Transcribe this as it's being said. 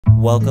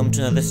Welcome to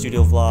another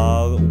studio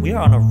vlog. We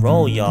are on a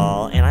roll,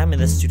 y'all, and I'm in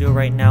the studio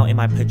right now in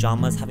my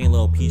pajamas having a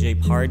little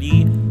PJ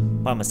party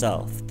by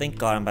myself. Thank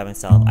God I'm by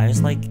myself. I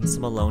just like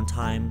some alone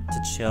time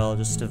to chill,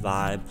 just to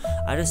vibe.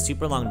 I had a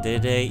super long day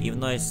today,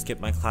 even though I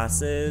skipped my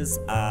classes.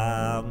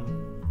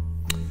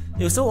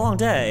 It was still a long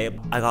day.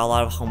 I got a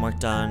lot of homework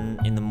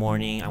done in the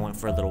morning. I went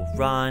for a little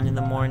run in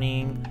the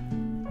morning.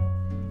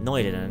 No,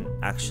 I didn't,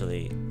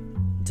 actually.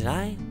 Did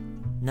I?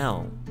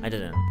 No, I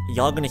didn't.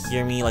 Y'all gonna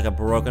hear me like a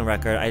broken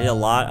record. I did a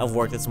lot of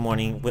work this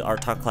morning with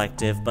Art Talk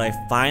Collective, but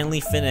I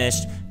finally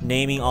finished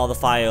naming all the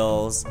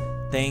files.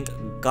 Thank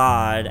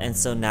God. And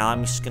so now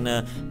I'm just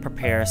gonna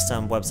prepare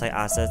some website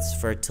assets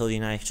for Tildy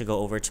and I to go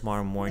over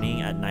tomorrow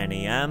morning at 9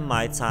 a.m.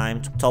 my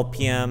time, 12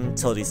 p.m.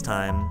 Tildy's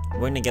time.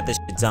 We're gonna get this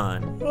shit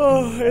done.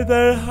 Oh, and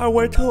then I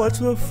went to lunch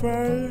with a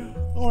friend.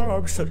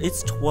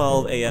 It's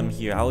 12 a.m.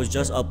 here. I was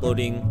just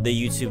uploading the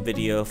YouTube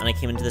video and I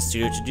came into the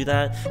studio to do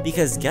that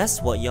because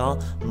guess what,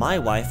 y'all? My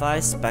Wi-Fi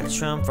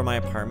spectrum for my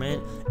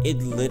apartment, it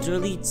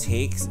literally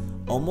takes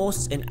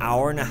almost an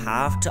hour and a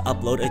half to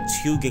upload a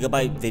 2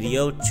 GB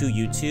video to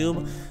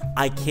YouTube.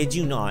 I kid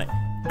you not.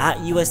 At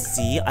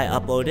USC, I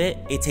upload it.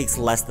 It takes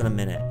less than a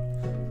minute.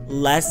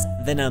 Less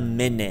than a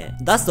minute.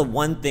 That's the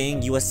one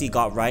thing USC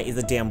got right, is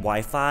the damn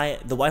Wi-Fi.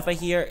 The Wi-Fi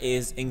here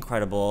is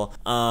incredible.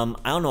 I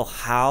don't know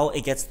how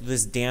it gets through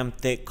this damn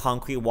thick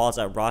concrete walls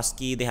at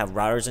Roski. They have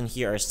routers in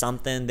here or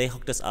something. They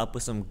hooked us up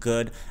with some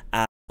good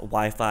ass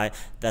Wi-Fi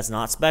that's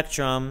not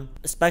Spectrum.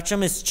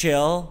 Spectrum is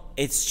chill.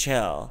 It's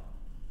chill.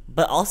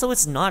 But also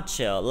it's not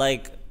chill.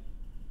 Like,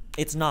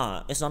 it's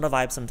not a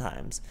vibe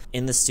sometimes.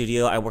 In the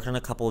studio, I worked on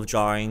a couple of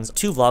drawings.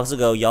 2 vlogs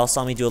ago, y'all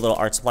saw me do a little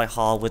art supply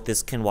haul with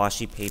this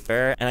Kinwashi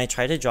paper, and I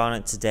tried to draw on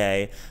it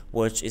today,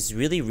 which is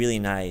really, really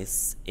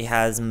nice. It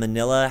has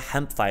manila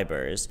hemp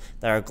fibers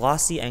that are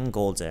glossy and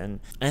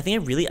golden, and I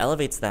think it really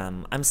elevates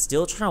them. I'm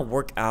still trying to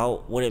work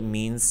out what it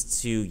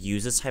means to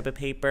use this type of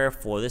paper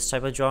for this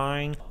type of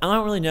drawing. I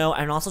don't really know.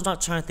 I'm also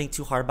not trying to think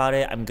too hard about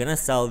it. I'm gonna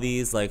sell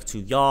these like to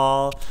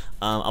y'all.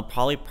 I'll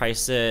probably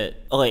price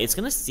it. Okay, it's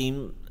gonna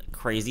seem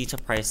crazy to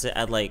price it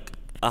at like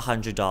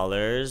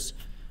 $100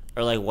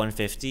 or like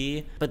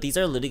 $150, but these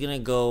are literally gonna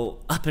go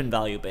up in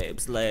value,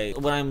 babes. Like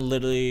when I'm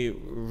literally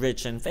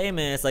rich and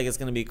famous, like it's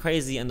gonna be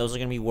crazy, and those are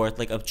gonna be worth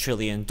like $1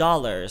 trillion.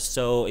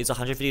 So is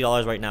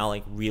 $150 right now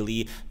like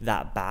really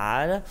that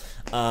bad?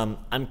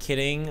 I'm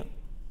kidding,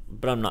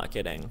 but I'm not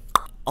kidding.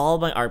 All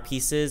of my art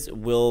pieces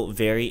will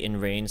vary in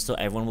range, so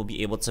everyone will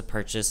be able to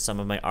purchase some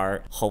of my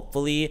art,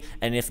 hopefully,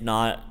 and if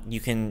not, you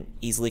can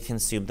easily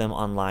consume them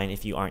online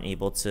if you aren't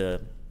able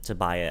to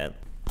buy it.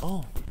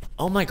 Oh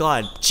my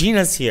God,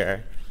 Gina's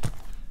here. Do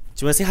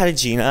you want to say hi to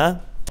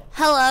Gina?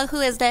 Hello, who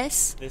is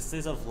this? This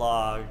is a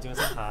vlog. Do you want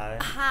to say hi?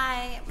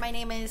 Hi, my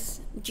name is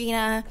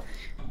Gina.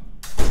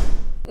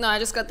 No, I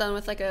just got done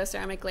with like a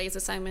ceramic glaze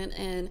assignment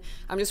and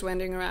I'm just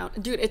wandering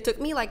around. Dude, it took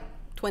me like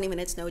 20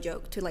 minutes, no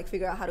joke, to like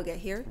figure out how to get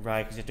here.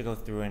 Right, because you have to go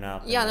through and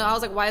up. Yeah, no, I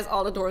was like, why is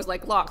all the doors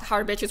like locked? How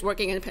are bitches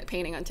working and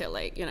painting until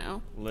like, you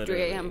know,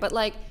 literally 3 a.m. But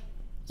like,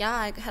 yeah,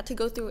 I had to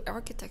go through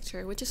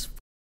architecture, which is...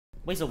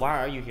 Wait, so why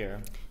are you here?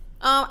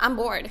 I'm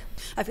bored.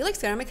 I feel like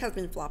ceramic has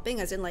been flopping,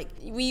 as in like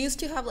we used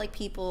to have like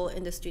people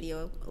in the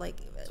studio like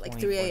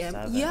 3 a.m.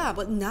 Yeah,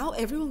 but now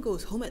everyone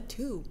goes home at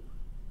 2.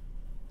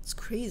 It's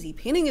crazy.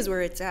 Painting is where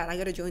it's at. I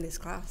gotta join this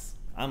class.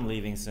 I'm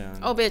leaving soon.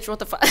 Oh, bitch, what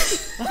the fuck?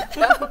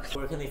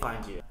 Where can they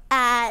find you?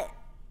 At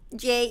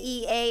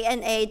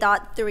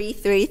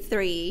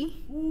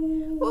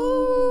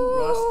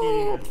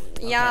JEANA.333.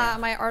 Rusty. Yeah,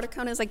 my art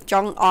account is like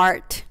Jung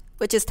Art,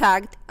 which is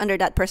tagged under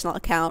that personal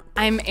account.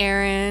 I'm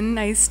Erin.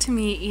 Nice to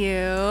meet you.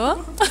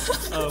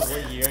 What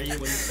year are you? What are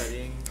you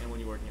studying and what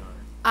are you working on?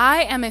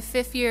 I am a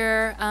 5th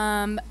year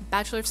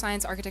Bachelor of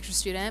Science architecture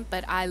student,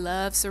 but I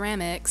love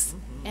ceramics.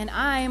 And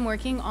I am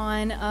working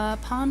on a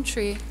palm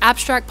tree,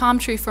 abstract palm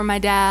tree for my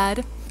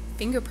dad.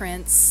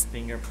 Fingerprints.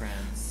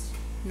 Fingerprints.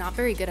 Not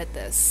very good at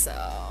this, so.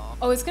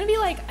 Oh, it's gonna be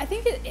like, I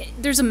think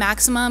there's a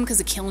maximum because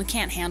the kiln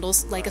can't handle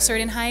like a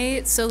certain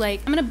height. So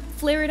like, I'm gonna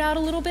flare it out a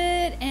little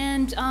bit,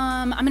 and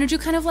I'm gonna do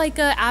kind of like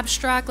a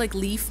abstract like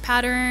leaf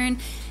pattern.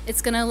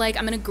 It's gonna like,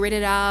 I'm gonna grid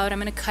it out. I'm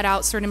gonna cut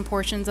out certain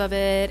portions of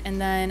it, and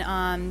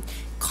then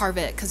carve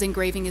it, because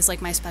engraving is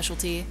like my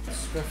specialty.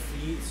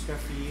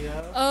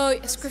 Sgraffito? Oh,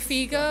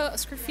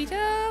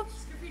 Sgraffito?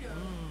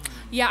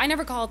 Yeah, I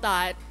never call it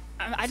that.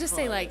 I just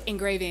say like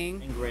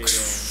engraving. Engraving.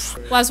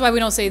 Well, that's why we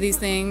don't say these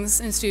things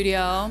in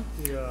studio.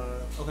 Yeah.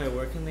 Okay,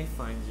 where can they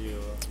find you?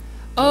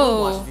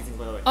 Oh. These things,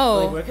 by the way.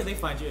 Oh. Like, where can they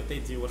find you if they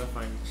do want to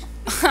find you?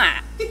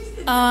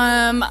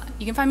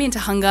 You can find me in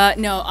Tahunga.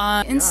 No,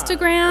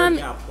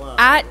 Instagram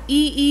at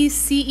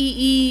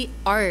EECEE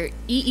art.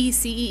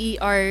 EECEE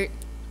art.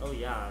 Oh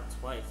yeah,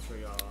 twice for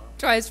y'all.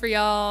 Twice for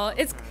y'all.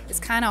 It's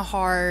kind of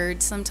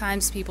hard.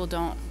 Sometimes people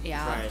don't.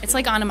 Yeah. Right, it's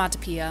like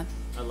onomatopoeia.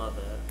 I love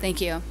it. Thank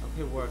you.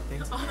 Okay, work.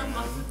 Thanks.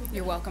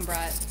 You're welcome,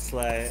 Brett.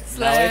 Slay.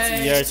 Slay. Now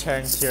it's your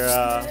turn,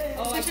 Kira.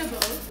 Oh, a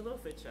little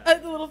fit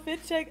check. The little fit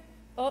check.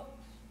 Oh,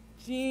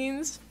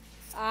 jeans,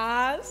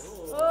 ass.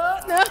 Oh,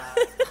 no.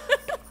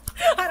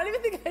 I don't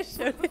even think I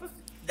showed it.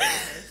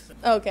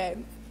 Okay,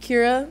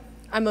 Kira,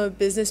 I'm a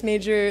business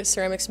major,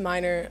 ceramics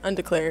minor,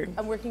 undeclared.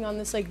 I'm working on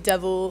this like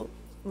devil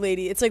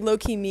lady. It's like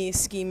low-key me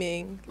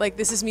scheming. Like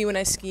this is me when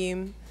I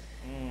scheme.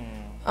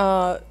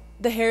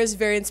 The hair is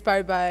very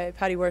inspired by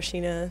Patty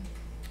Warshina.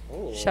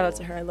 Ooh. Shout out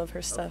to her. I love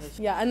her stuff.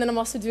 Okay. Yeah, and then I'm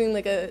also doing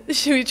like a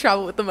should we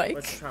travel with the mic?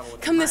 Let's travel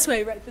with Come the this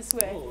mic. way, right this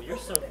way. Oh, you're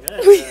so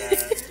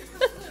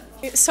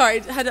good.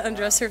 Sorry, I had to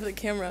undress her for the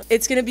camera.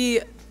 It's gonna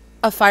be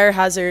a fire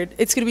hazard.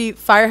 It's gonna be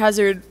Fire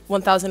Hazard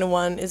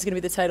 1001 is gonna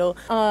be the title.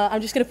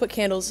 I'm just gonna put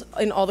candles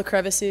in all the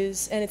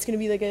crevices, and it's gonna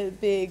be like a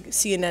big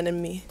CNN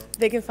in me.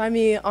 They can find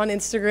me on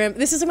Instagram.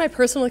 This is like my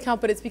personal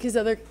account, but it's because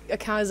the other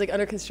account is like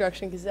under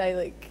construction because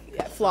I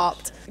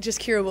flopped.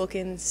 Just Kira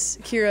Wilkins,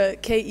 Kira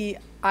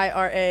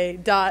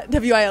Keira dot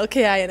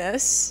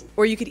WILKINS,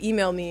 or you could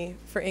email me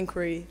for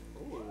inquiry.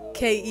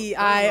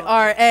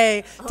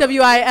 KEIRA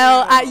WIL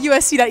at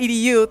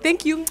USC.edu.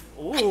 Thank you.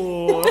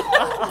 Ooh.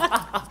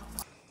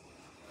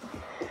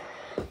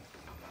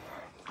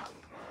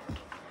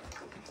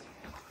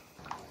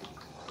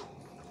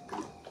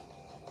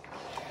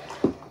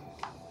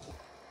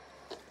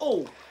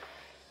 Oh!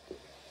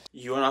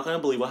 You are not gonna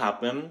believe what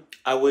happened.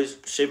 I was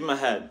shaving my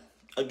head.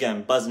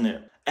 Again, buzzing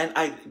it. And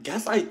I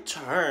guess I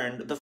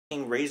turned the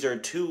f***ing razor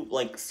to,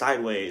 like,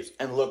 sideways.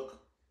 And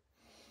look.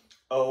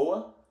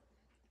 Oh.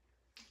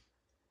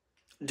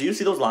 Do you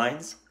see those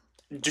lines?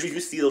 Do you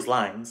see those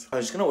lines? I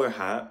was just gonna wear a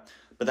hat.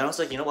 But then I was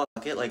like, you know what?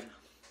 Fuck it. Like,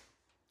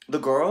 the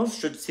girls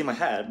should see my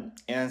head.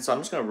 And so I'm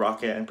just gonna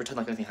rock it and pretend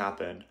like nothing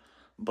happened.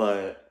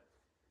 But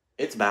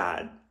it's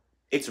bad.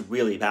 It's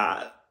really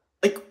bad.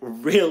 Like,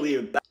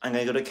 really bad. I'm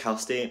gonna go to Cal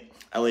State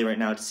LA right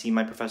now to see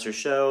my professor's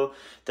show.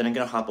 Then I'm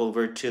gonna hop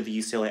over to the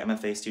UCLA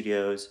MFA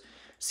studios,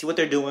 see what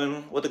they're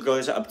doing, what the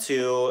girls are up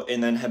to,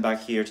 and then head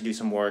back here to do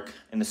some work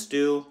in the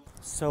stew.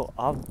 So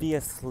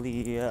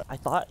obviously, I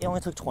thought it only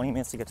took 20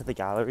 minutes to get to the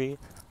gallery,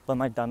 but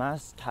my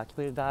dumbass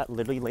calculated that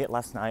literally late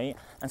last night,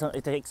 and so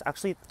it takes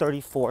actually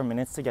 34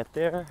 minutes to get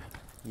there.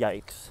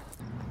 Yikes.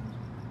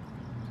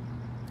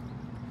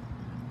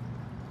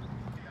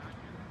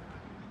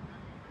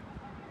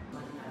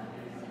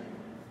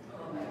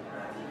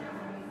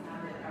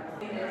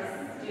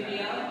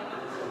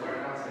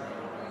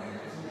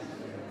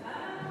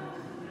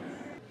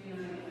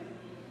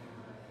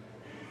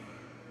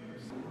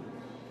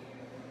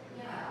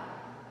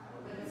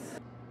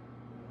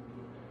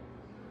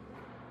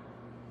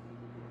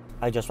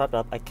 I just wrapped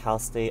up at Cal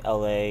State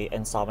LA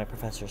and saw my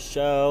professor's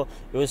show.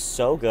 It was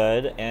so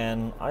good,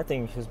 and I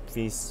think his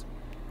piece,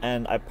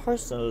 and I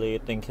personally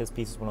think his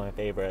piece is one of my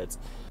favorites.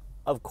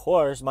 Of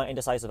course, my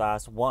indecisive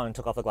ass, 1,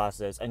 took off the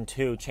glasses, and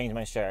 2, changed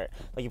my shirt.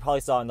 Like you probably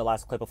saw in the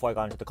last clip before I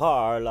got into the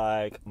car,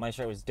 like, my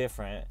shirt was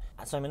different.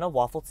 So I'm in a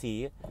waffle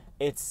tee.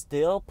 It's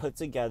still put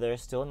together,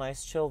 still a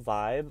nice chill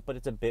vibe, but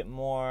it's a bit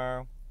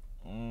more...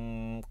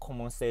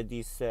 como se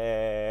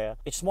dice?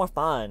 It's just more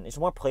fun. It's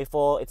more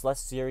playful. It's less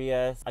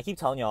serious. I keep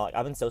telling y'all, like,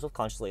 I've been so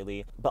self-conscious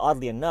lately. But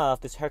oddly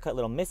enough, this haircut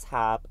little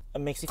mishap,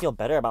 it makes me feel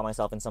better about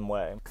myself in some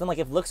way. Because I'm like,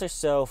 if looks are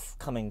so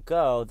come and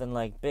go, then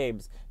like,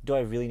 babes, do I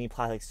really need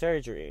plastic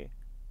surgery?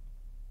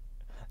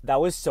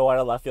 That was so out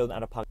of left field and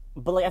out of pocket.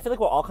 But like, I feel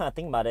like we're all kind of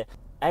thinking about it.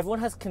 Everyone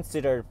has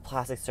considered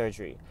plastic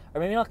surgery. Or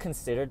maybe not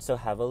considered so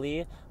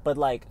heavily, but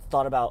like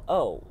thought about,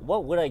 oh,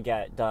 what would I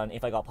get done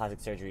if I got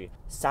plastic surgery?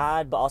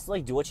 Sad, but also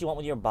like do what you want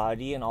with your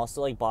body, and also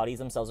like bodies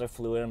themselves are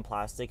fluid and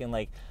plastic, and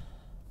like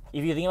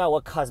if you think about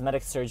what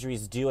cosmetic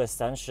surgeries do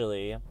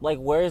essentially, like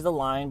where's the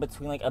line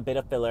between like a bit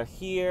of filler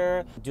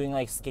here, doing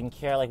like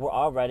skincare, like we're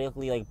already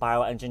like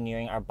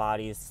bioengineering our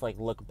bodies to like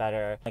look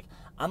better. Like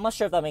I'm not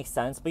sure if that makes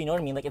sense, but you know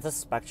what I mean? Like it's a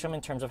spectrum in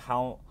terms of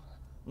how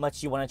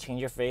much you want to change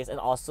your face, and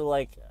also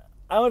like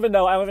I don't even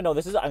know. I'm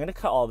gonna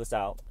cut all this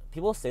out.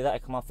 People say that I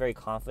come off very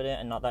confident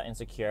and not that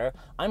insecure.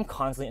 I'm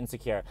constantly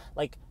insecure.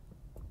 Like,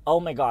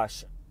 oh my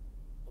gosh.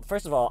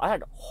 First of all, I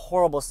had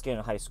horrible skin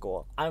in high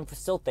school. I'm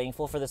still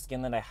thankful for the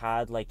skin that I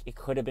had. Like, it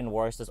could have been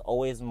worse. There's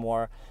always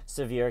more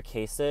severe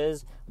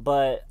cases.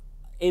 But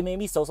it made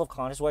me so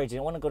self-conscious where I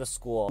didn't want to go to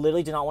school.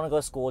 Literally did not want to go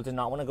to school, did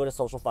not want to go to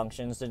social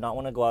functions, did not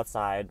want to go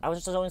outside. I was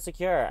just so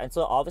insecure. And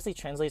so it obviously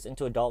translates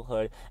into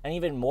adulthood, and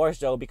even more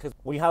so because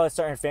when you have a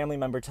certain family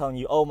member telling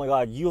you, oh my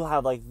god, you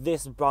have like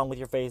this wrong with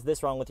your face,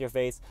 this wrong with your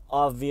face,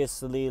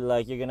 obviously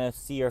like you're gonna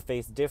see your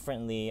face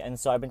differently. And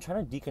so I've been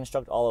trying to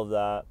deconstruct all of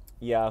that.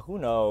 Yeah, who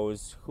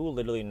knows? Who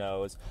literally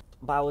knows?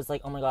 But I was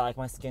like, oh my god, like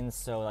my skin's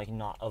so like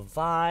not a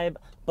vibe.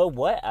 But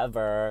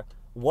whatever.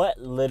 What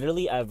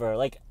literally ever.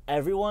 Like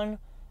everyone...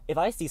 If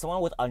I see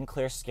someone with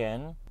unclear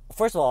skin,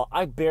 first of all,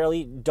 I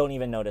barely don't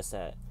even notice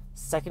it.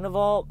 Second of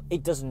all,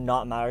 it does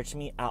not matter to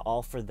me at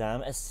all for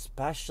them,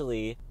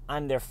 especially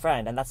I'm their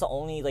friend. And that's the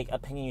only like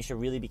opinion you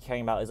should really be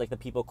caring about is like the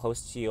people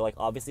close to you. Like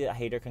obviously a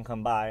hater can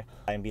come by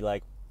and be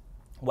like,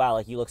 wow,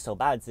 like you look so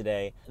bad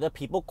today. The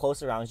people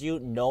close around you,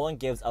 no one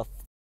gives a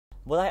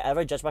Will I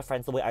ever judge my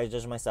friends the way I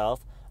judge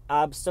myself?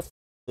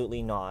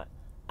 Absolutely not.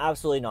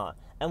 Absolutely not.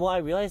 And what I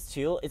realized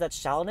too is that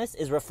shallowness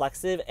is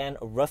reflexive and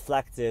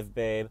reflective,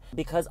 babe.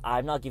 Because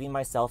I'm not giving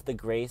myself the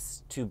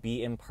grace to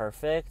be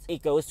imperfect,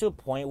 it goes to a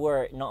point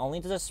where not only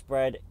does it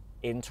spread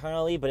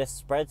internally, but it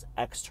spreads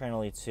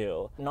externally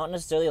too. Not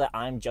necessarily that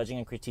I'm judging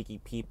and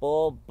critiquing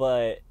people,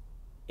 but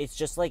it's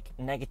just like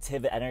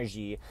negative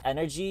energy.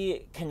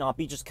 Energy cannot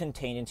be just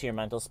contained into your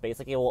mental space.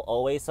 Like, it will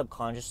always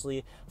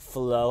subconsciously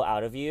flow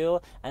out of you.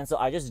 And so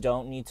I just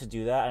don't need to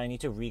do that. And I need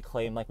to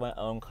reclaim like my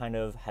own kind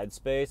of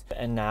headspace.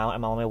 And now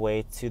I'm on my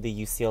way to the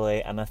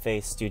UCLA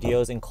MFA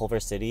studios in Culver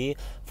City.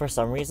 For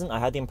some reason, I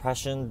had the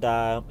impression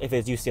that if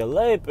it's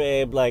UCLA,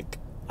 babe, like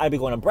I'd be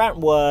going to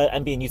Brentwood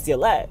and be in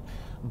UCLA.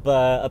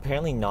 But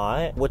apparently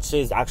not, which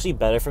is actually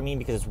better for me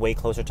because it's way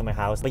closer to my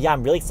house. But yeah,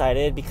 I'm really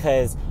excited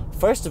because,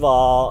 first of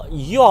all,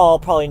 you all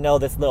probably know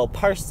this little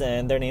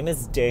person. Their name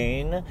is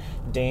Dane.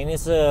 Dane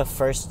is a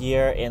first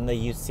year in the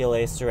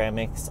UCLA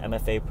Ceramics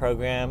MFA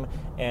program,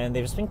 and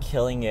they've just been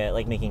killing it,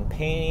 like making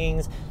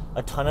paintings,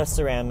 a ton of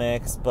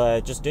ceramics,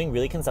 but just doing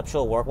really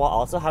conceptual work while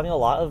also having a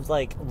lot of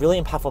like really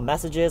impactful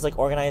messages, like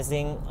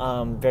organizing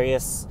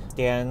various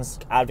stands,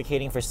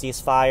 advocating for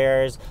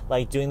ceasefires,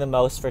 like doing the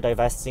most for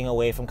divesting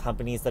away from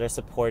companies that are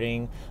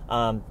supporting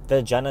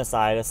the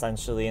genocide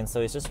essentially. And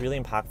so it's just really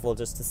impactful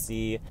just to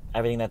see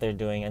everything that they're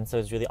doing. And so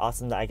it's really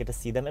awesome that I get to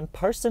see them in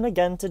person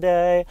again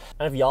today.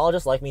 And if y'all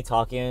just like me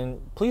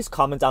talking, please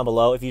comment down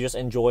below if you just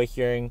enjoy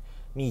hearing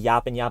me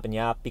yap,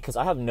 because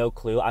I have no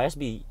clue. I'm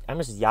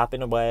just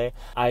yapping away.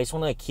 I just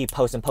want to keep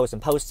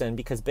posting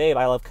because, babe,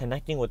 I love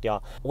connecting with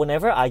y'all.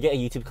 Whenever I get a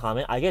YouTube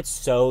comment, I get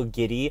so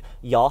giddy.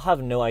 Y'all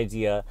have no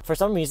idea. For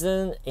some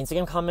reason,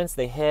 Instagram comments,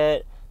 they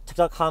hit.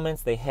 TikTok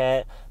comments, they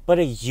hit. But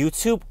a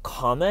YouTube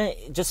comment,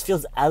 it just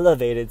feels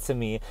elevated to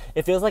me.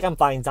 It feels like I'm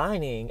fine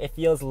dining. It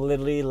feels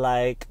literally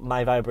like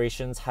my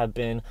vibrations have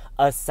been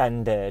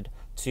ascended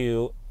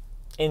to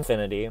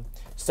infinity.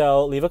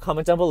 So leave a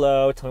comment down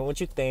below. Tell me what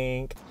you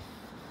think.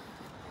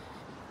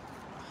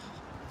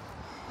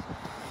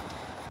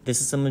 This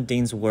is some of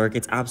Dane's work.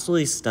 It's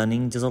absolutely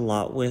stunning. Does a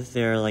lot with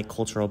their like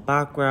cultural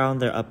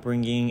background, their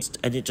upbringing,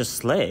 and it just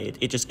slayed.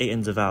 It just ate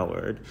and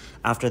devoured.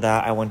 After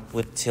that, I went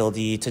with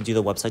Tildy to do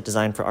the website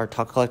design for Art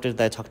Talk Collective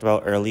that I talked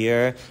about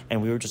earlier,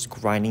 and we were just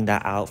grinding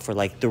that out for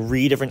like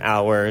 3 different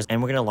hours, and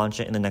we're gonna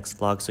launch it in the next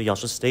vlog, so y'all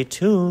should stay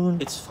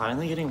tuned. It's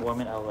finally getting warm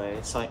in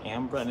LA, so I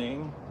am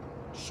running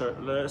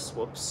shirtless.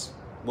 Whoops.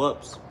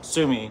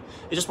 Sue me.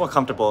 It's just more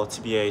comfortable,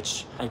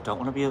 TBH. I don't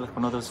want to be like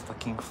one of those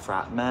fucking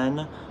frat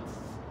men,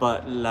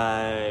 but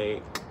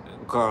like,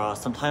 girl,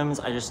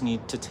 sometimes I just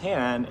need to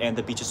tan and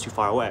the beach is too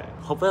far away.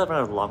 Hopefully I'll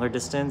run a longer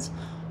distance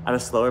at a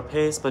slower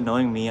pace, but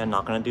knowing me, I'm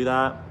not gonna do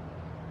that.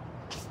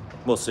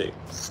 We'll see.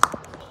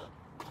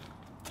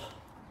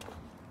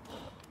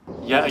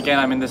 Yet again,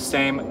 I'm in the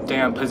same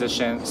damn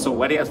position,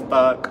 sweaty as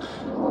fuck,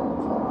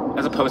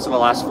 as opposed to the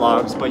last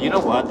vlogs. But you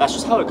know what? That's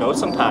just how it goes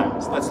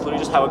sometimes. That's literally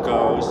just how it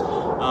goes.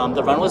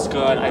 The run was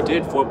good. I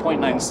did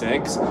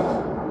 4.96.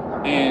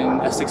 in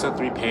a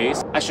 6:03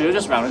 pace. I should have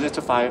just rounded it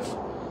to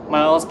 5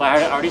 miles, but I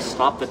had already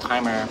stopped the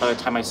timer by the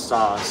time I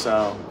saw,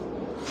 so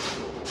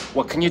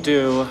what can you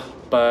do?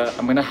 But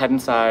I'm gonna head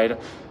inside,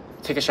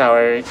 take a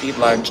shower, eat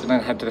lunch, and then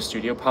head to the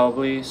studio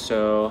probably,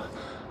 so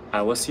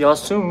I will see y'all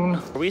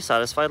soon. Were we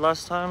satisfied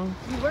last time?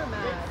 We were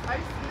mad.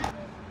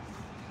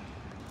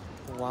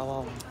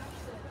 Wow.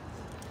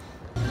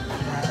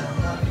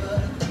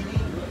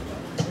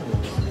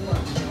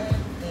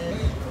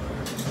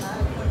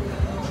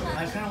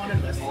 I kind of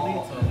wanted this to be,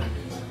 so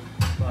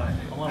but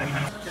I want to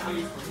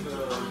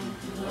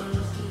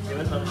give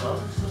it a thumbs up.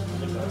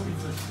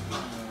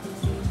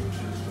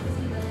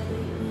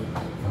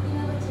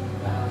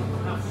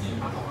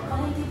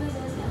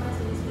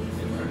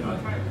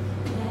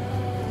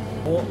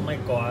 Oh my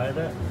god.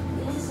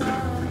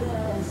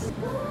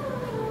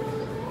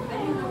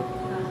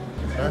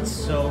 That's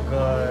so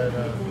good.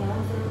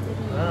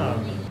 Ah.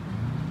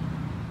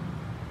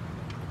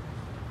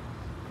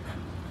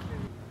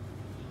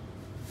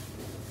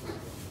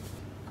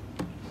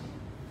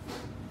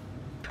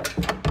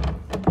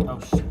 Oh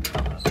shit.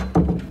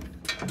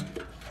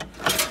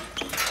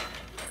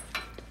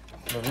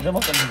 여기다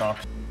먹겠나?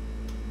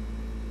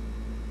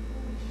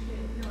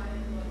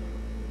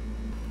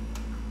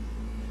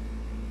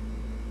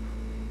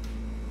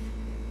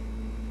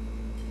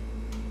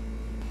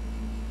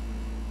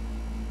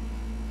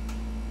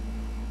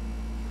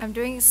 I'm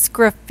doing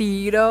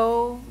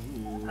Sgraffito,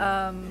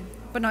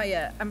 but not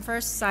yet. I'm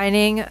first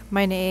signing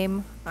my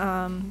name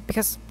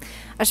because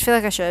I just feel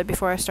like I should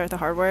before I start the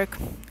hard work.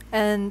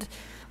 And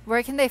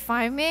where can they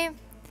find me?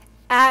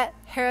 At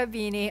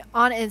Harabini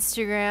on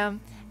Instagram,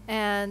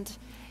 and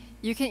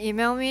you can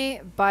email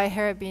me by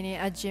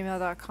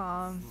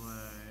harabini@gmail.com.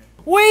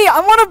 Wait,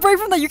 I'm on a break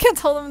from that. You can't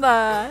tell them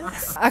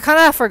that. I kind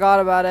of forgot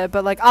about it,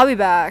 but like I'll be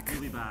back.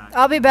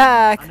 I'll be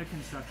back. Under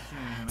construction.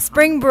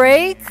 Spring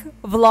break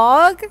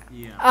vlog.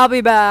 Yeah. I'll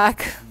be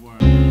back.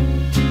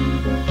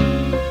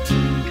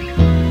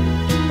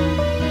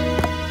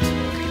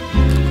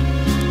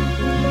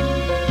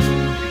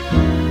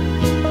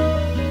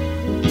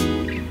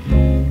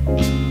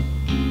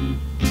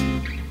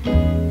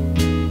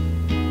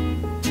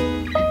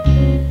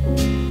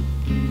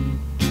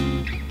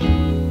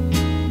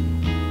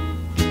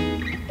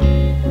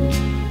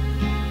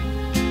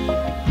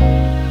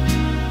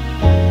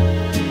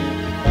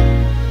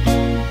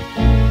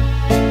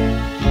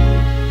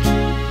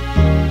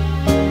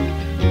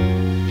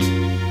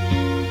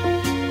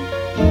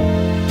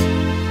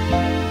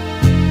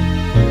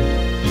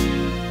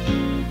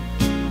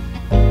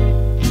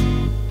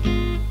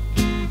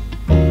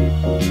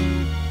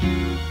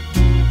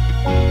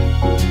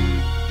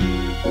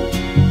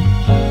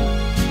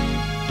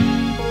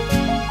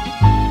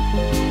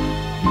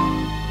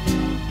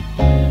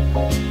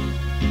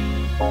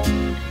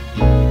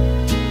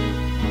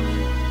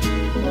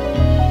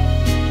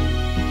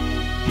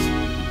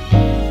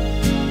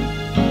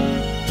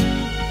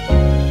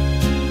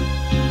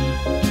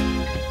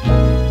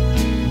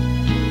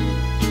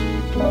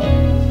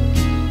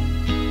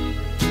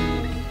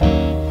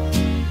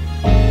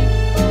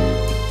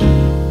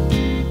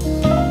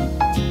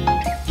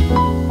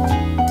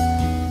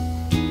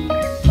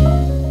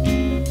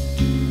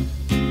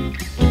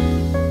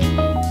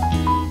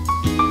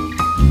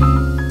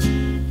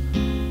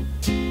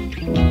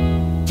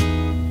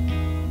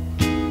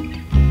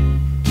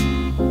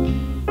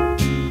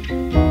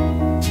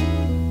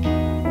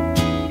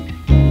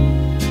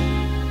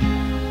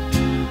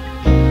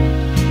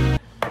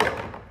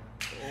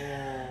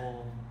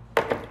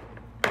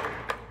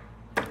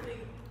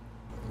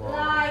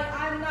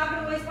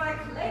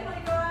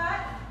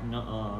 Nuh-uh.